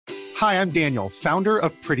Hi, I'm Daniel, founder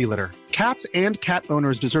of Pretty Litter. Cats and cat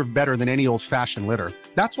owners deserve better than any old-fashioned litter.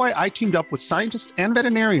 That's why I teamed up with scientists and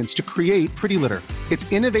veterinarians to create Pretty Litter.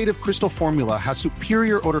 Its innovative crystal formula has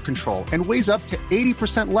superior odor control and weighs up to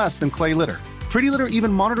 80% less than clay litter. Pretty Litter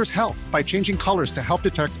even monitors health by changing colors to help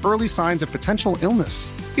detect early signs of potential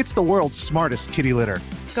illness. It's the world's smartest kitty litter.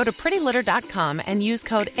 Go to prettylitter.com and use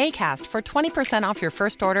code ACAST for 20% off your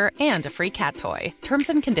first order and a free cat toy. Terms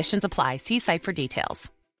and conditions apply. See site for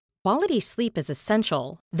details. Quality sleep is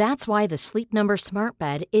essential. That's why the Sleep Number Smart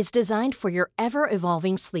Bed is designed for your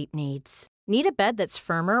ever-evolving sleep needs. Need a bed that's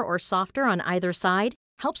firmer or softer on either side?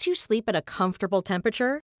 Helps you sleep at a comfortable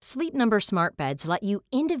temperature? Sleep Number Smart Beds let you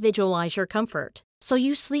individualize your comfort, so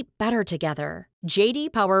you sleep better together.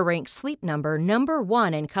 J.D. Power ranks Sleep Number number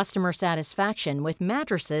 1 in customer satisfaction with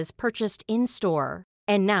mattresses purchased in-store.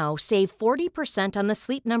 And now, save 40% on the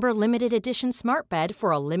Sleep Number Limited Edition Smart Bed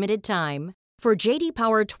for a limited time. For J.D.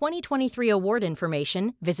 Power 2023 award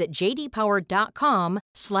information, visit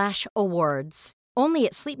jdpower.com/awards. Only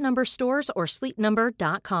at Sleep Number stores or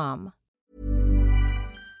sleepnumber.com.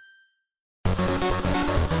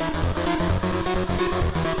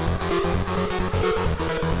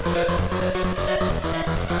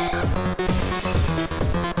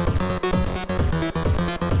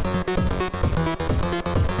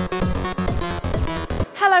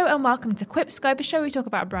 Hello and welcome to Quipscope, a show where we talk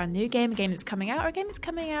about a brand new game, a game that's coming out, or a game that's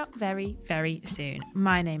coming out very, very soon.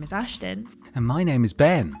 My name is Ashton. And my name is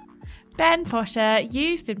Ben. Ben Potter,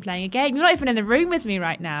 you've been playing a game. You're not even in the room with me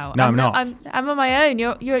right now. No, I'm not. I'm on my own.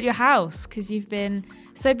 You're at your house because you've been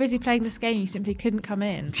so busy playing this game you simply couldn't come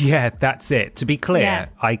in. Yeah, that's it. To be clear,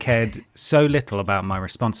 I cared so little about my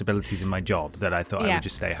responsibilities in my job that I thought I would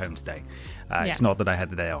just stay home today. It's not that I had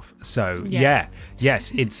the day off. So,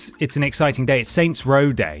 yes, it's an exciting day. It's Saints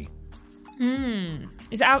Row Day.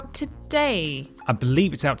 Is it out today? I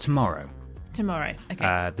believe it's out tomorrow. Tomorrow,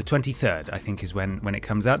 okay. The 23rd, I think, is when it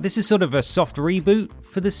comes out. This is sort of a soft reboot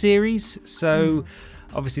for the series. So,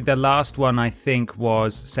 obviously, the last one, I think,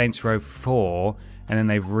 was Saints Row 4, and then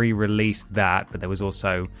they've re-released that. But there was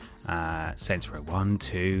also Saints Row 1,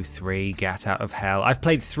 2, 3, Gat Out of Hell. I've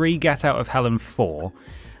played 3, Gat Out of Hell, and 4.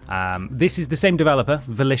 This is the same developer,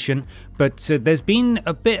 Volition, but there's been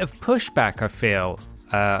a bit of pushback, I feel,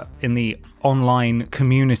 in the online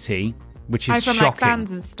community, which is shocking. Like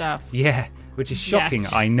fans and stuff. Yeah, which is shocking,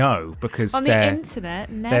 I know, because on the internet,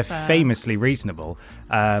 they're famously reasonable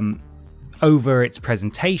over its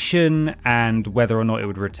presentation and whether or not it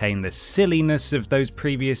would retain the silliness of those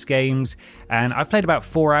previous games. And I've played about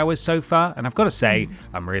 4 hours so far, and I've got to say,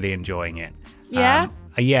 I'm really enjoying it. Yeah?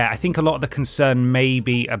 I think a lot of the concern may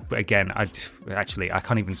be, again, I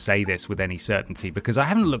can't even say this with any certainty because I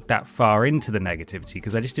haven't looked that far into the negativity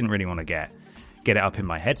because I just didn't really want to get it up in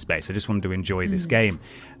my headspace. I just wanted to enjoy this game.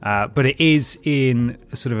 But it is in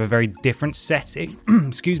sort of a very different setting, than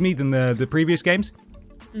the previous games.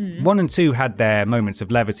 1 and 2 had their moments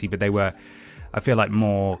of levity, but they were, I feel like,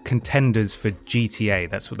 more contenders for GTA.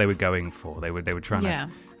 That's what they were going for. They were trying to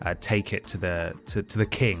take it to the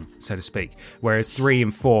king, so to speak. Whereas 3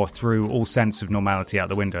 and 4 threw all sense of normality out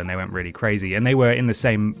the window and they went really crazy. And they were in the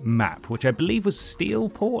same map, which I believe was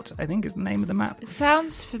Steelport, I think is the name of the map. It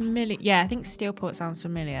sounds familiar. Yeah, I think Steelport sounds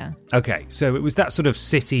familiar. Okay, so it was that sort of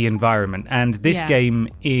city environment. And this game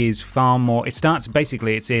is far more... It starts,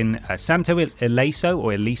 basically, it's in Santo Ileso,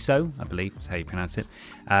 or Eliso, I believe is how you pronounce it.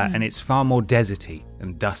 And it's far more deserty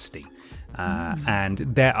and dusty. And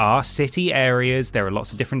there are city areas, there are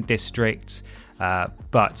lots of different districts,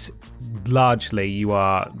 but largely you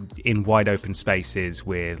are in wide open spaces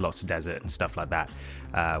with lots of desert and stuff like that,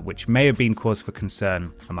 which may have been cause for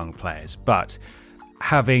concern among players. But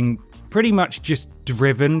having pretty much just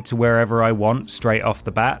driven to wherever I want straight off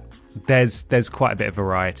the bat, there's quite a bit of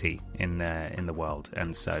variety in the world,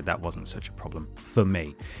 and so that wasn't such a problem for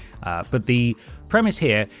me. But the premise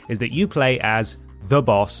here is that you play as the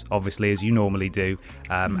boss, obviously, as you normally do,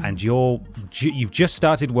 and you've just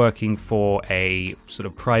started working for a sort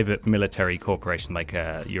of private military corporation, like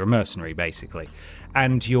you're a mercenary, basically,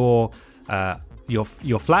 and your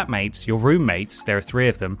flatmates, your roommates, there are 3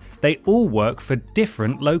 of them, they all work for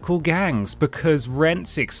different local gangs because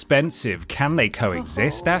rent's expensive. Can they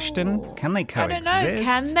coexist, Ashton? Can they coexist? I don't know.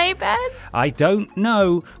 Can they, Ben? I don't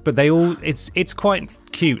know, but they all... It's quite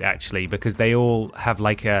cute, actually, because they all have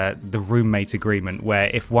like the roommate agreement where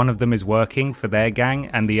if one of them is working for their gang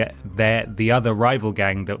and the other rival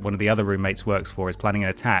gang that one of the other roommates works for is planning an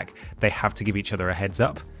attack, they have to give each other a heads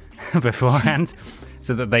up. beforehand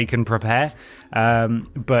so that they can prepare.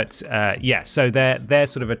 So they're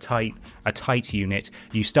sort of a tight unit.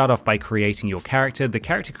 You start off by creating your character. The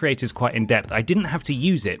character creator is quite in-depth. I didn't have to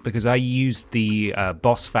use it because I used the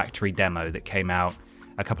Boss Factory demo that came out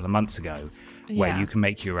a couple of months ago, where you can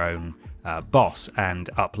make your own boss and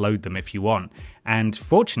upload them if you want. And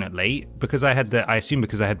fortunately, because I had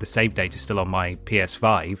the save data still on my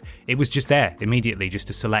PS5, it was just there immediately, just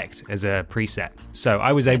to select as a preset. So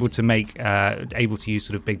I was able to use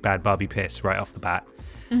sort of Big Bad Barbie Piss right off the bat.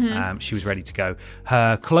 Mm-hmm. She was ready to go.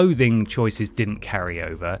 Her clothing choices didn't carry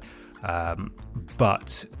over,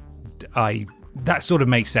 but that sort of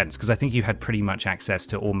makes sense because I think you had pretty much access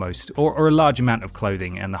to almost or a large amount of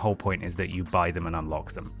clothing, and the whole point is that you buy them and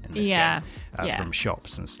unlock them in this game from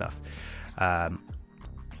shops and stuff.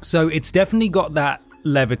 So it's definitely got that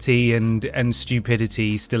levity and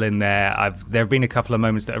stupidity still in there. There have been a couple of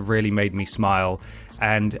moments that have really made me smile,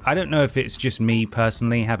 and I don't know if it's just me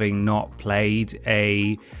personally having not played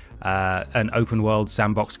an open world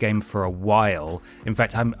sandbox game for a while. In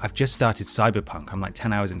fact, I've just started Cyberpunk. I'm like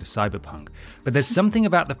 10 hours into Cyberpunk. But there's something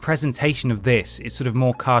about the presentation of this, it's sort of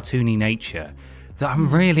more cartoony nature, that I'm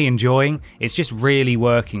really enjoying. It's just really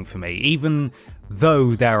working for me. Even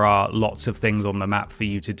though there are lots of things on the map for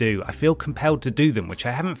you to do, I feel compelled to do them, which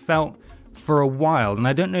I haven't felt for a while. And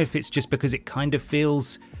I don't know if it's just because it kind of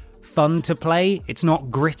feels fun to play. It's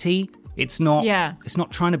not gritty. It's not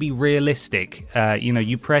trying to be realistic.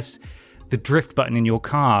 You press the drift button in your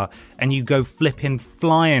car and you go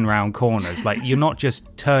flying around corners. Like, you're not just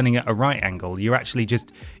turning at a right angle. You're actually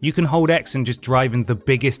you can hold X and just drive in the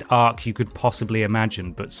biggest arc you could possibly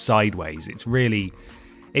imagine, but sideways. It's really...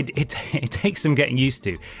 It takes some getting used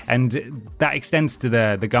to, and that extends to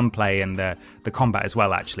the gunplay and the combat as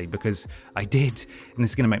well, actually, because I did, and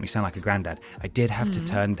this is going to make me sound like a granddad, I did have to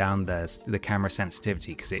turn down the camera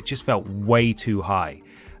sensitivity because it just felt way too high.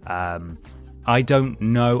 I don't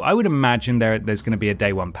know. I would imagine there's going to be a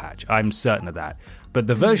day one patch. I'm certain of that. But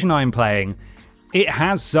the version I'm playing, it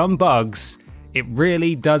has some bugs. It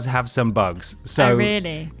really does have some bugs. So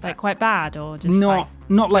really, like quite bad, or just not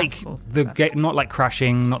like not like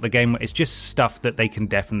crashing, not the game. It's just stuff that they can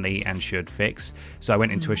definitely and should fix. So I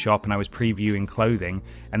went into a shop and I was previewing clothing,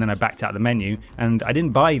 and then I backed out of the menu, and I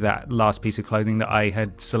didn't buy that last piece of clothing that I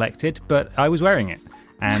had selected, but I was wearing it,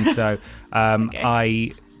 and so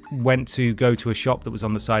I went to go to a shop that was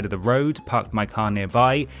on the side of the road, parked my car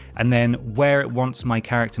nearby, and then where it wants my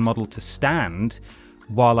character model to stand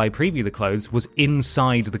while I preview the clothes was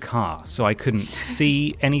inside the car, so I couldn't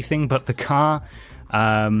see anything but the car.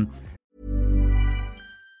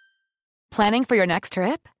 Planning for your next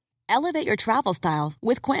trip? Elevate your travel style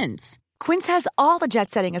with Quince. Quince has all the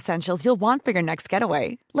jet-setting essentials you'll want for your next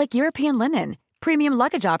getaway, like European linen, premium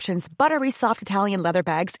luggage options, buttery soft Italian leather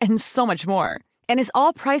bags, and so much more. And is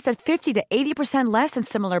all priced at 50 to 80% less than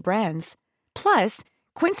similar brands. Plus,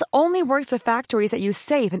 Quince only works with factories that use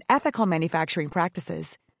safe and ethical manufacturing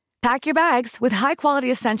practices. Pack your bags with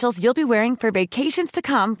high-quality essentials you'll be wearing for vacations to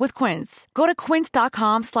come with Quince. Go to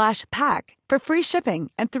quince.com/pack for free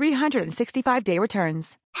shipping and 365-day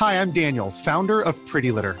returns. Hi, I'm Daniel, founder of Pretty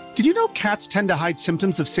Litter. Did you know cats tend to hide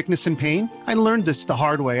symptoms of sickness and pain? I learned this the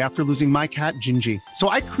hard way after losing my cat, Gingy. So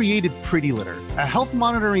I created Pretty Litter, a health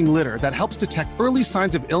monitoring litter that helps detect early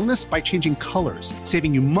signs of illness by changing colors,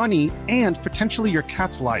 saving you money and potentially your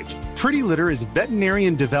cat's life. Pretty Litter is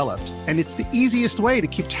veterinarian developed, and it's the easiest way to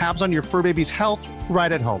keep tabs on your fur baby's health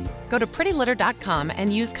right at home. Go to prettylitter.com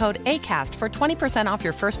and use code ACAST for 20% off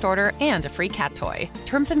your first order and a free cat toy.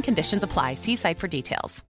 Terms and conditions apply. See site for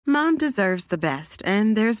details. Mom deserves the best,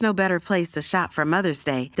 and there's no better place to shop for Mother's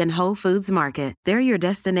Day than Whole Foods Market. They're your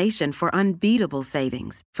destination for unbeatable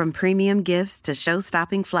savings, from premium gifts to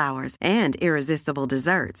show-stopping flowers and irresistible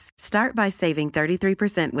desserts. Start by saving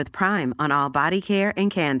 33% with Prime on all body care and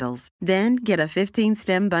candles. Then get a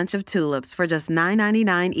 15-stem bunch of tulips for just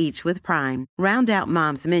 $9.99 each with Prime. Round out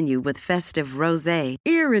Mom's menu with festive rosé,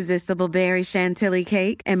 irresistible berry chantilly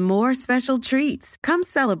cake, and more special treats. Come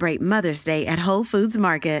celebrate Mother's Day at Whole Foods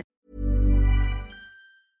Market.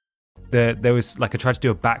 There was I tried to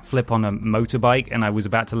do a backflip on a motorbike, and I was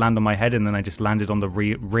about to land on my head, and then I just landed on the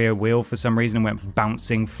rear wheel for some reason and went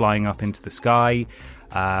bouncing, flying up into the sky.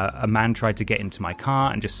 A man tried to get into my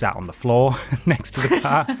car and just sat on the floor next to the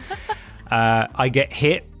car. I get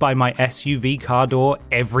hit by my SUV car door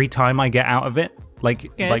every time I get out of it. Like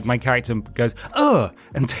my character goes, "Ugh,"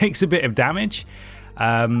 and takes a bit of damage.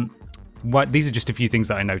 These are just a few things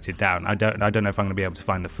that I noted down. I don't know if I'm going to be able to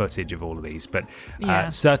find the footage of all of these, but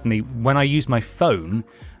certainly when I use my phone,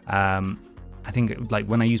 I think like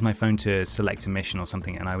when I use my phone to select a mission or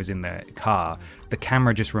something and I was in the car, the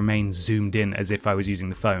camera just remains zoomed in as if I was using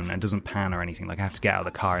the phone and doesn't pan or anything. Like I have to get out of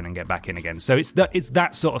the car and then get back in again. So it's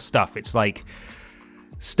that sort of stuff. It's like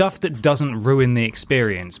stuff that doesn't ruin the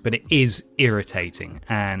experience, but it is irritating.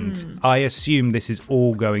 And I assume this is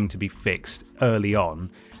all going to be fixed early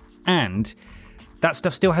on. And that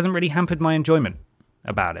stuff still hasn't really hampered my enjoyment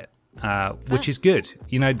about it, which is good.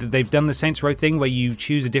 You know, they've done the Saints Row thing where you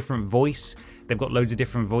choose a different voice. They've got loads of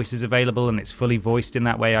different voices available, and it's fully voiced in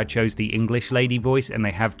that way. I chose the English lady voice, and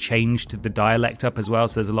they have changed the dialect up as well.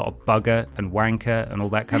 So there's a lot of bugger and wanker and all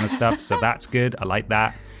that kind of stuff. So that's good. I like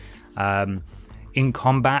that. In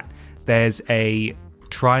combat, there's a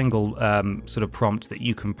triangle sort of prompt that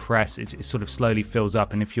you can press. It sort of slowly fills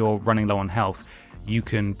up, and if you're running low on health, you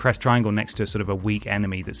can press triangle next to sort of a weak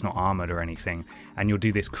enemy that's not armored or anything, and you'll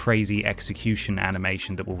do this crazy execution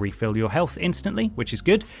animation that will refill your health instantly, which is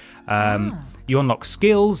good. You unlock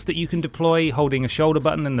skills that you can deploy holding a shoulder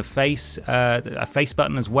button and a face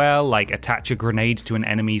button as well, like attach a grenade to an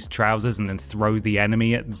enemy's trousers and then throw the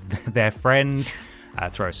enemy at their friends.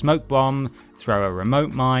 Throw a smoke bomb, throw a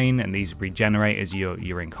remote mine, and these regenerate as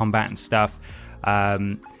you're in combat and stuff.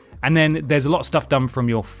 And then there's a lot of stuff done from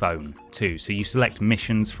your phone too. So you select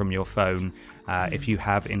missions from your phone. If you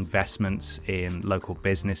have investments in local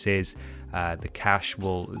businesses, the cash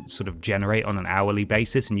will sort of generate on an hourly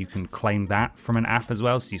basis, and you can claim that from an app as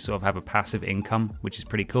well. So you sort of have a passive income, which is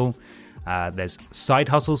pretty cool. There's side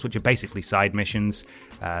hustles, which are basically side missions.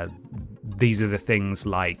 These are the things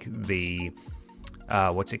like the...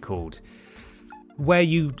 what's it called? Where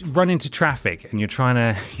you run into traffic and you're trying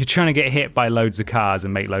to get hit by loads of cars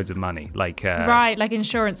and make loads of money, like like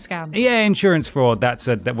insurance scams. Yeah, insurance fraud. That's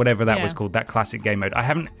whatever that was called. That classic game mode. I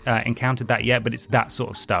haven't encountered that yet, but it's that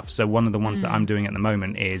sort of stuff. So one of the ones that I'm doing at the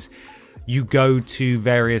moment is you go to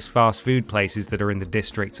various fast food places that are in the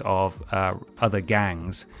district of other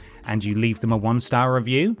gangs, and you leave them a 1-star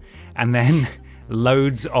review, and then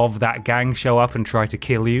loads of that gang show up and try to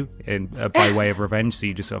kill you by way of revenge. So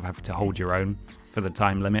you just sort of have to hold your own for the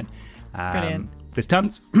time limit. Brilliant. There's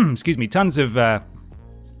tons of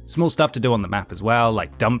small stuff to do on the map as well,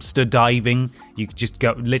 like dumpster diving. You just go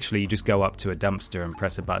up to a dumpster and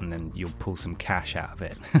press a button and you'll pull some cash out of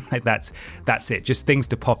it. Like that's it. Just things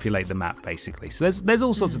to populate the map, basically. So there's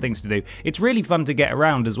all sorts of things to do. It's really fun to get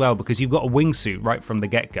around as well because you've got a wingsuit right from the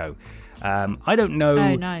get-go. I don't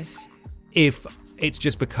know if it's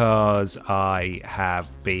just because I have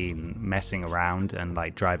been messing around and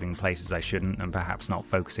like driving places I shouldn't, and perhaps not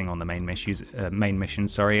focusing on the main mission,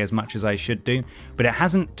 as much as I should do. But it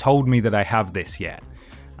hasn't told me that I have this yet.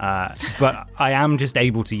 But I am just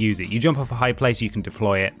able to use it. You jump off a high place, you can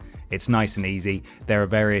deploy it. It's nice and easy. There are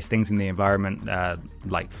various things in the environment,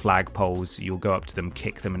 like flagpoles. You'll go up to them,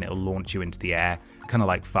 kick them, and it'll launch you into the air, kind of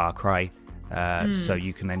like Far Cry. So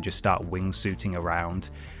you can then just start wingsuiting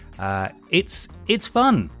around. It's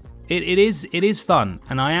fun. It is fun,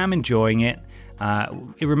 and I am enjoying it.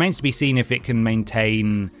 It remains to be seen if it can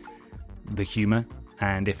maintain the humor,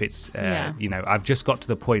 and if it's I've just got to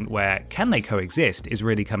the point where can they coexist is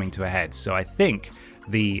really coming to a head. So I think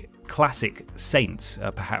the classic Saints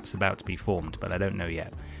are perhaps about to be formed, but I don't know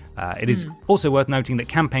yet. It is also worth noting that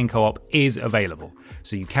campaign co-op is available,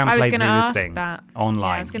 so you can play through this thing online.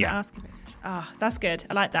 Yeah, I was going to ask this. That's good.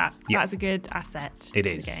 I like that. Yeah. That's a good asset to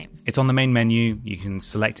the game. It's on the main menu. You can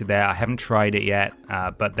select it there. I haven't tried it yet,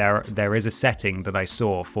 but there is a setting that I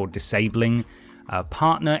saw for disabling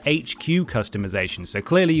partner HQ customization. So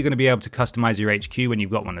clearly you're going to be able to customize your HQ when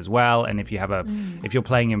you've got one as well. And if you have if you're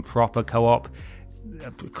playing in proper co-op,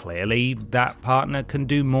 clearly that partner can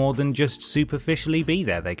do more than just superficially be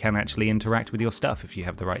there. They can actually interact with your stuff if you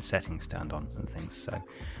have the right settings turned on and things. So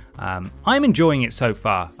I'm enjoying it so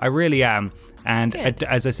far. I really am. And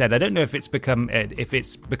as I said, I don't know if it's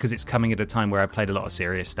because it's coming at a time where I played a lot of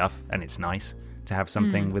serious stuff and it's nice to have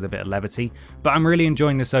something with a bit of levity. But I'm really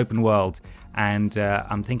enjoying this open world, and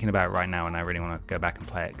I'm thinking about it right now, and I really want to go back and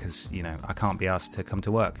play it because, I can't be asked to come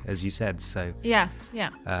to work, as you said. So yeah.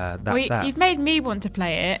 That's that. You've made me want to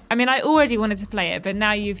play it. I mean, I already wanted to play it, but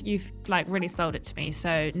now you've like really sold it to me.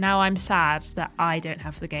 So now I'm sad that I don't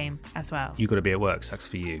have the game as well. You've got to be at work. Sucks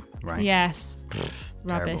for you, right? Yes.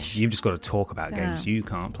 Terrible. Rubbish. You've just got to talk about games you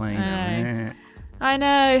can't play. I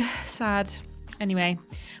know. Sad. Anyway,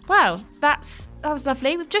 well, that was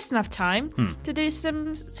lovely. We've just enough time to do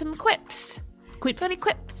some quips. Got any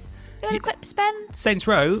quips? Got any quips, Ben? Saints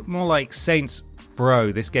Row, more like Saints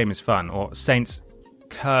Bro. This game is fun. Or Saints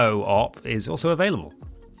Co-op is also available.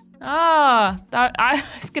 I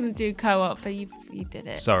was going to do co-op, but you did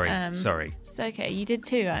it. Sorry. It's okay. You did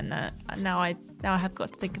too, and now I have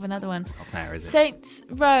got to think of another one. It's not fair, is it? Saints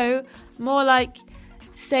Row, more like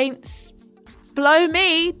Saints Blow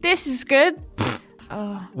Me. This is good.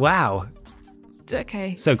 Wow.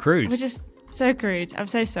 Okay. So crude. We're just so crude. I'm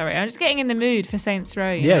so sorry. I'm just getting in the mood for Saints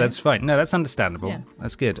Row. Yeah, that's fine. No, that's understandable. Yeah.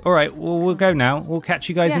 That's good. All right, well, we'll go now. We'll catch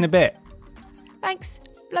you guys in a bit. Thanks.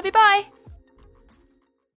 Love you. Bye.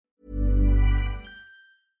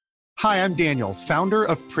 Hi, I'm Daniel, founder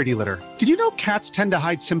of Pretty Litter. Did you know cats tend to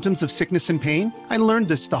hide symptoms of sickness and pain? I learned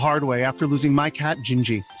this the hard way after losing my cat,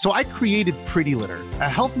 Gingy. So I created Pretty Litter, a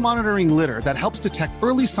health monitoring litter that helps detect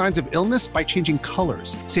early signs of illness by changing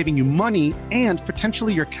colors, saving you money and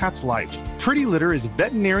potentially your cat's life. Pretty Litter is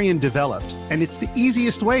veterinarian developed, and it's the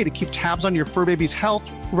easiest way to keep tabs on your fur baby's health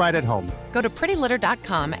right at home. Go to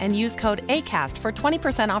prettylitter.com and use code ACAST for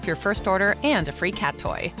 20% off your first order and a free cat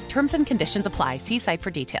toy. Terms and conditions apply. See site for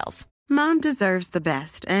details. Mom deserves the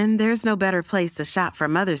best, and there's no better place to shop for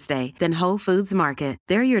Mother's Day than Whole Foods Market.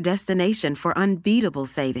 They're your destination for unbeatable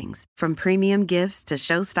savings, from premium gifts to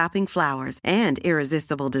show-stopping flowers and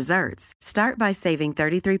irresistible desserts. Start by saving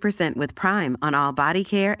 33% with Prime on all body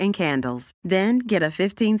care and candles. Then get a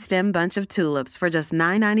 15-stem bunch of tulips for just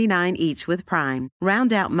 $9.99 each with Prime.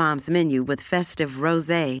 Round out Mom's menu with festive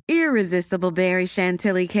rosé, irresistible berry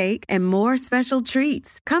chantilly cake, and more special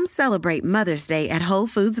treats. Come celebrate Mother's Day at Whole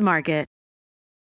Foods Market.